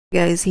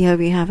Guys, here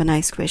we have a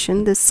nice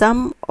question. The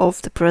sum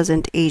of the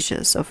present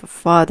ages of a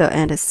father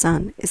and a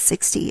son is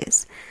 60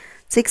 years.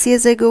 6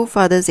 years ago,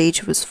 father's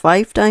age was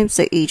 5 times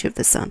the age of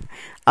the son.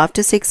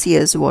 After 6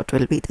 years, what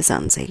will be the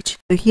son's age?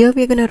 So here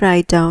we're going to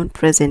write down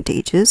present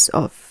ages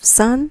of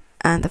son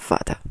and the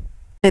father.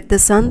 Let the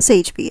son's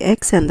age be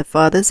x and the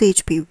father's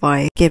age be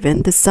y.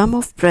 Given the sum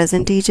of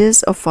present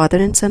ages of father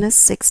and son is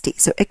 60.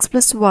 So x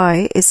plus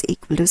y is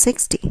equal to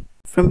 60.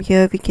 From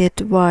here we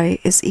get y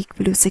is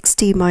equal to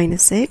 60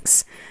 minus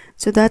x.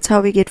 So that's how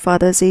we get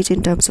father's age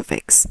in terms of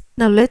x.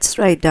 Now let's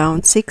write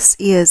down 6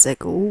 years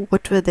ago.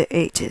 What were the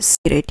ages?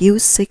 We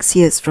reduce 6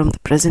 years from the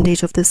present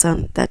age of the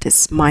son, that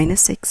is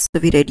minus 6.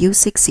 So we reduce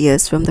 6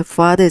 years from the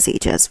father's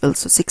age as well.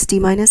 So 60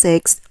 minus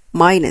x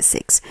minus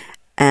 6.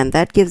 And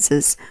that gives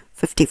us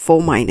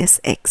 54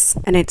 minus x.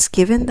 And it's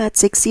given that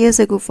 6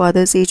 years ago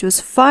father's age was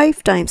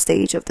 5 times the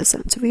age of the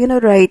son. So we're going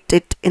to write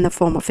it in the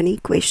form of an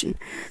equation.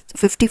 So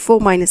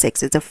 54 minus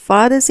x is the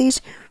father's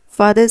age.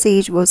 Father's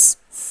age was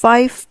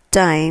 5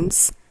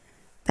 times,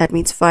 that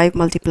means 5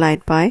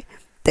 multiplied by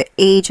the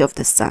age of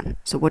the son.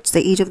 So what's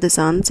the age of the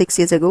son 6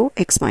 years ago?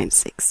 X minus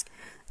 6.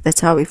 That's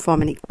how we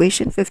form an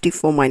equation.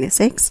 54 minus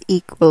x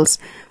equals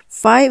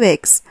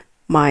 5x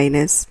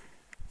minus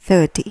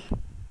 30.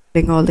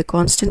 Bring all the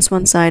constants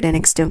one side and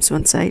x terms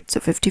one side. So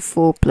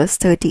 54 plus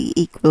 30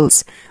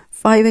 equals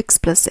 5x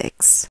plus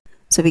x.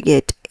 So we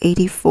get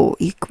 84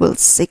 equals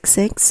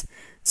 6x.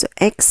 So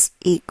x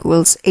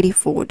equals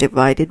 84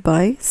 divided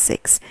by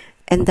 6.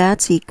 And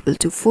that's equal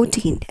to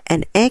 14.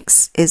 And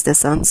x is the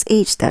son's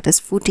age, that is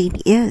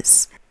 14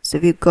 years. So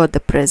we've got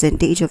the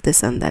present age of the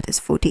son, that is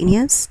 14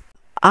 years.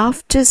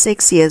 After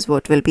 6 years,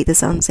 what will be the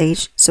son's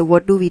age? So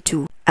what do we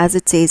do? As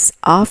it says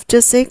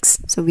after 6,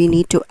 so we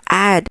need to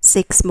add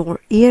 6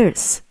 more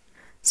years.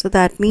 So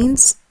that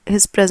means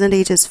his present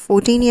age is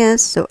 14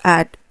 years. So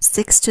add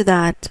 6 to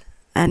that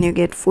and you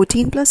get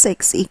 14 plus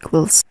 6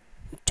 equals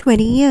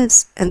 20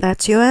 years. And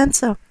that's your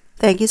answer.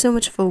 Thank you so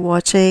much for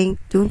watching.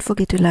 Don't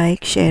forget to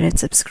like, share and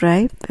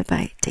subscribe. Bye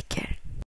bye. Take care.